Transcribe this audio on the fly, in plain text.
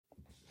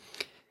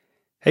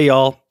Hey,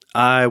 y'all.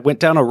 I went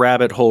down a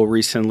rabbit hole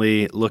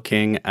recently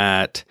looking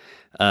at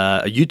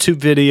a YouTube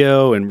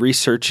video and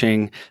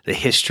researching the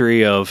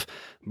history of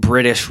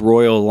British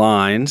royal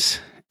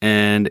lines,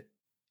 and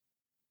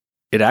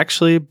it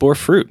actually bore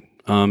fruit.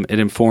 It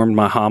informed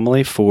my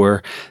homily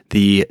for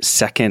the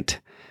second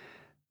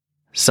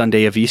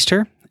Sunday of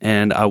Easter,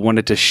 and I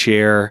wanted to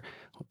share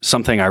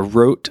something I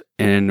wrote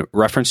in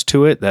reference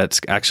to it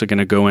that's actually going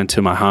to go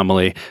into my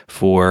homily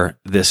for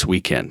this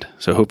weekend.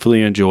 So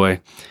hopefully you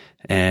enjoy.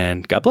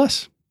 And God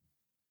bless.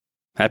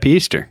 Happy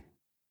Easter.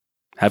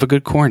 Have a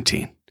good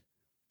quarantine.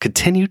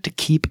 Continue to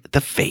keep the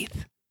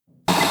faith.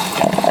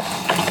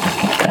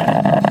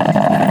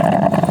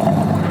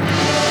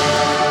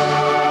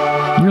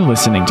 You're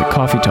listening to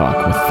Coffee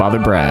Talk with Father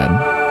Brad.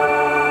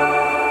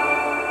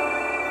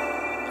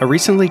 I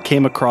recently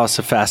came across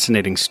a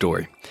fascinating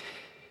story.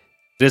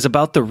 It is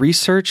about the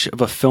research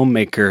of a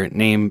filmmaker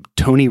named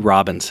Tony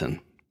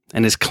Robinson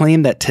and his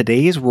claim that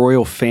today's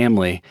royal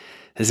family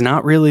is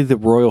not really the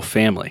royal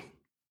family,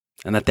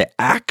 and that the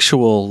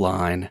actual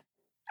line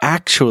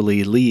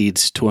actually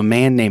leads to a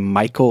man named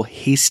Michael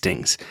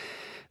Hastings,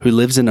 who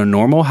lives in a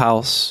normal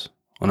house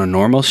on a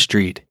normal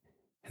street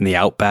in the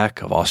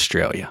outback of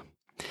Australia.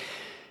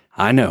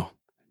 I know,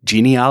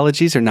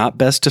 genealogies are not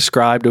best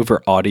described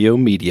over audio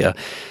media,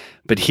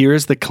 but here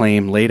is the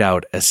claim laid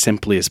out as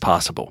simply as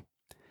possible.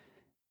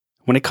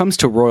 When it comes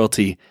to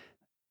royalty,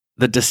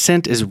 the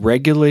descent is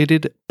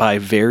regulated by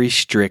very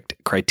strict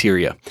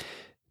criteria.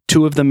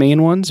 Two of the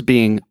main ones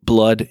being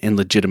blood and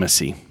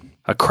legitimacy.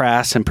 A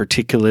crass and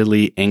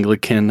particularly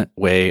Anglican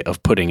way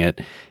of putting it,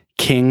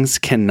 kings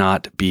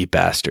cannot be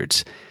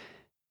bastards.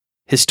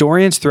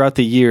 Historians throughout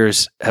the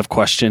years have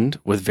questioned,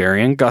 with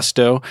varying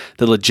gusto,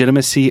 the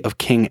legitimacy of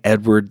King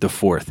Edward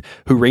IV,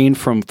 who reigned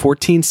from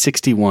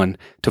 1461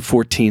 to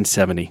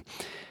 1470.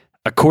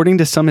 According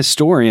to some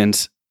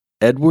historians,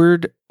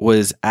 Edward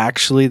was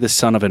actually the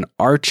son of an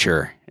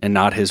archer and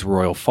not his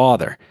royal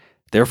father,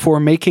 therefore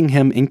making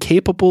him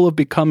incapable of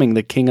becoming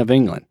the King of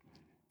England.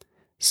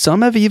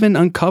 Some have even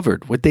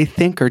uncovered what they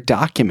think are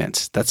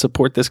documents that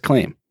support this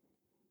claim.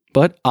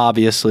 But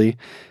obviously,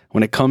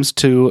 when it comes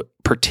to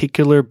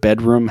particular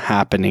bedroom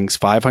happenings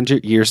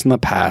 500 years in the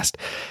past,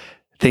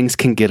 things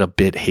can get a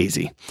bit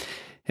hazy.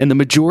 And the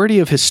majority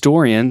of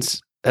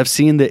historians have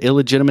seen the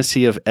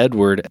illegitimacy of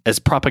Edward as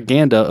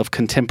propaganda of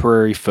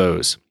contemporary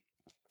foes,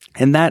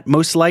 and that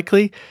most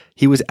likely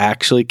he was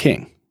actually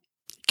king.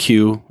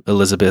 Cue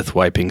Elizabeth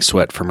wiping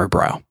sweat from her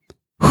brow.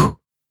 Whew.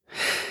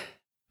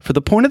 For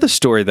the point of the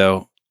story,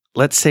 though,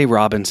 let's say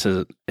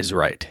Robinson is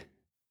right.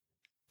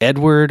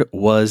 Edward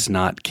was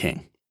not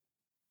king.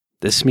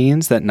 This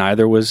means that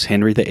neither was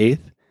Henry VIII,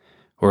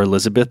 or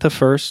Elizabeth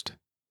I,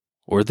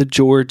 or the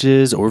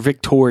Georges, or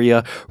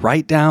Victoria,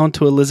 right down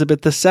to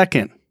Elizabeth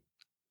II.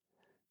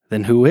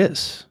 Then who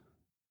is?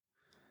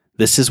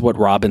 This is what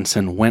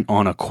Robinson went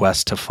on a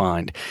quest to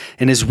find.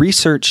 In his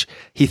research,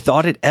 he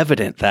thought it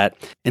evident that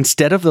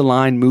instead of the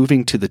line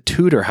moving to the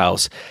Tudor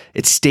house,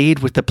 it stayed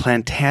with the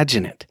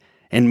Plantagenet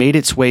and made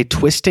its way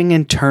twisting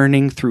and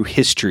turning through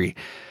history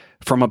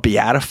from a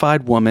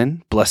beatified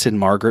woman, Blessed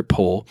Margaret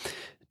Pole,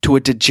 to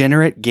a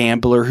degenerate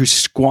gambler who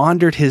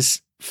squandered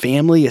his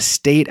family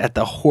estate at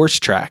the horse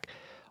track,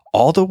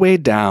 all the way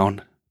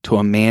down to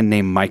a man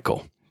named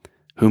Michael,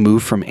 who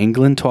moved from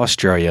England to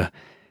Australia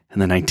in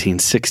the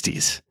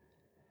 1960s.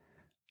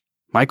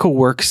 Michael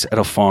works at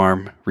a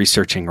farm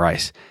researching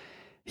rice.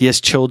 He has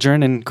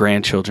children and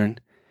grandchildren.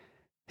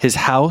 His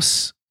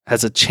house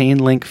has a chain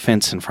link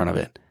fence in front of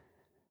it,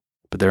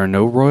 but there are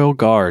no royal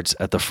guards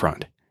at the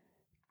front.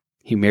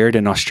 He married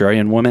an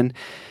Australian woman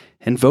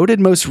and voted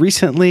most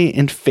recently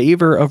in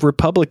favor of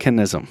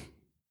republicanism,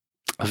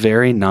 a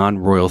very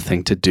non-royal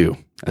thing to do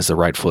as the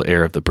rightful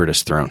heir of the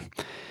British throne.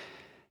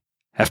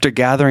 After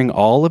gathering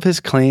all of his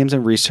claims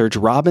and research,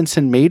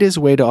 Robinson made his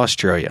way to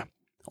Australia,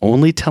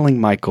 only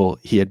telling Michael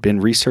he had been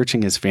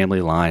researching his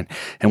family line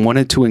and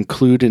wanted to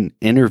include an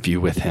interview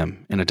with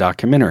him in a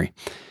documentary.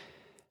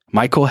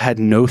 Michael had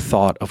no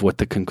thought of what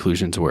the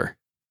conclusions were.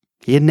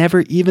 He had never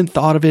even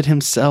thought of it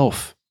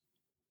himself.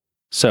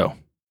 So,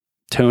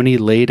 Tony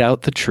laid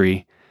out the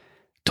tree,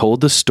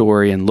 told the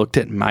story, and looked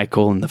at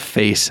Michael in the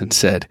face and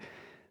said,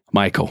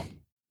 "Michael,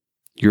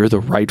 you're the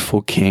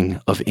rightful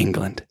king of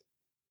England."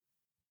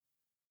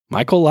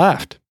 Michael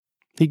laughed.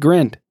 He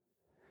grinned.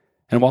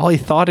 And while he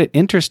thought it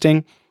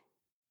interesting,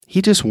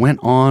 he just went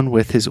on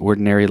with his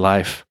ordinary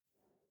life.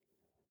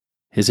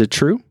 Is it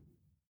true?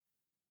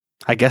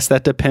 I guess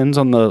that depends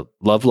on the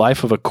love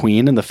life of a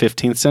queen in the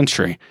 15th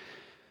century.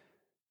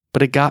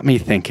 But it got me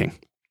thinking,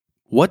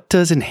 what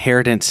does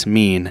inheritance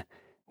mean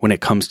when it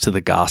comes to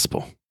the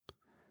gospel?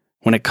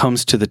 When it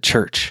comes to the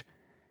church?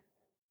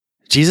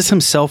 Jesus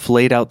himself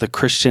laid out the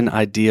Christian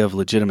idea of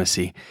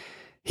legitimacy.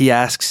 He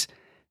asks,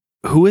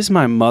 "Who is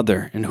my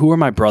mother and who are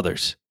my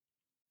brothers?"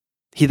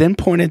 He then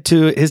pointed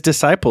to his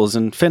disciples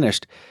and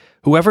finished,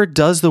 "Whoever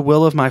does the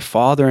will of my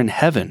Father in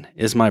heaven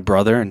is my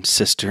brother and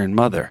sister and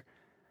mother."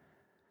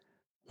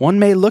 One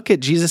may look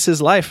at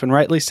Jesus' life and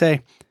rightly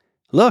say,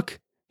 "Look,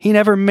 he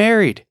never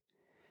married.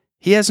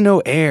 He has no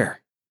heir."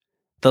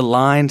 The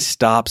line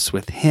stops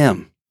with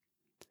him.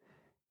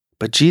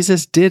 But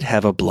Jesus did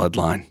have a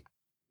bloodline.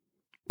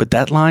 But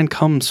that line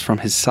comes from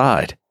his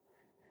side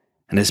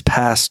and is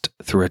passed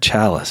through a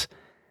chalice.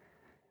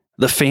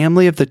 The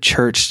family of the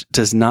church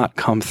does not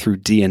come through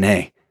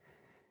DNA.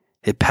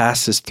 It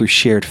passes through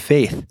shared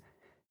faith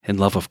and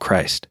love of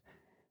Christ.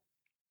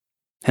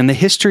 In the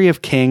history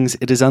of kings,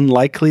 it is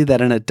unlikely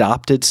that an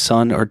adopted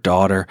son or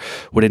daughter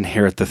would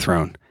inherit the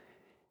throne.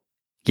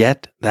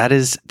 Yet, that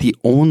is the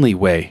only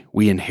way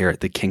we inherit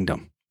the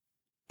kingdom.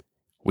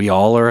 We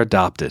all are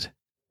adopted,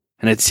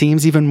 and it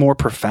seems even more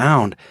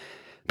profound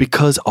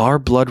because our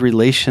blood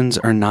relations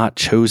are not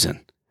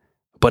chosen,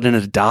 but an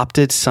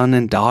adopted son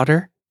and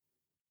daughter,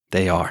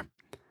 they are.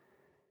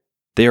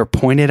 They are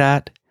pointed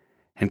at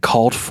and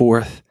called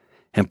forth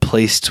and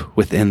placed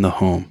within the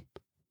home.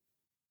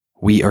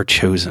 We are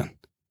chosen.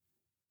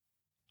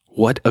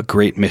 What a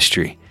great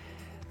mystery,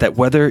 that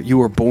whether you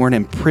were born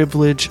in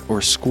privilege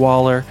or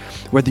squalor,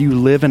 whether you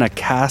live in a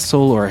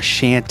castle or a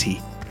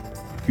shanty,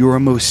 you are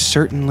most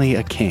certainly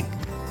a king,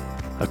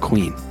 a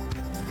queen.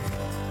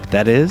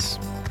 That is,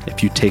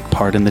 if you take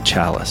part in the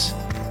chalice,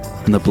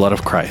 in the blood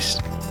of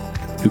Christ,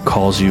 who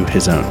calls you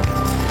his own.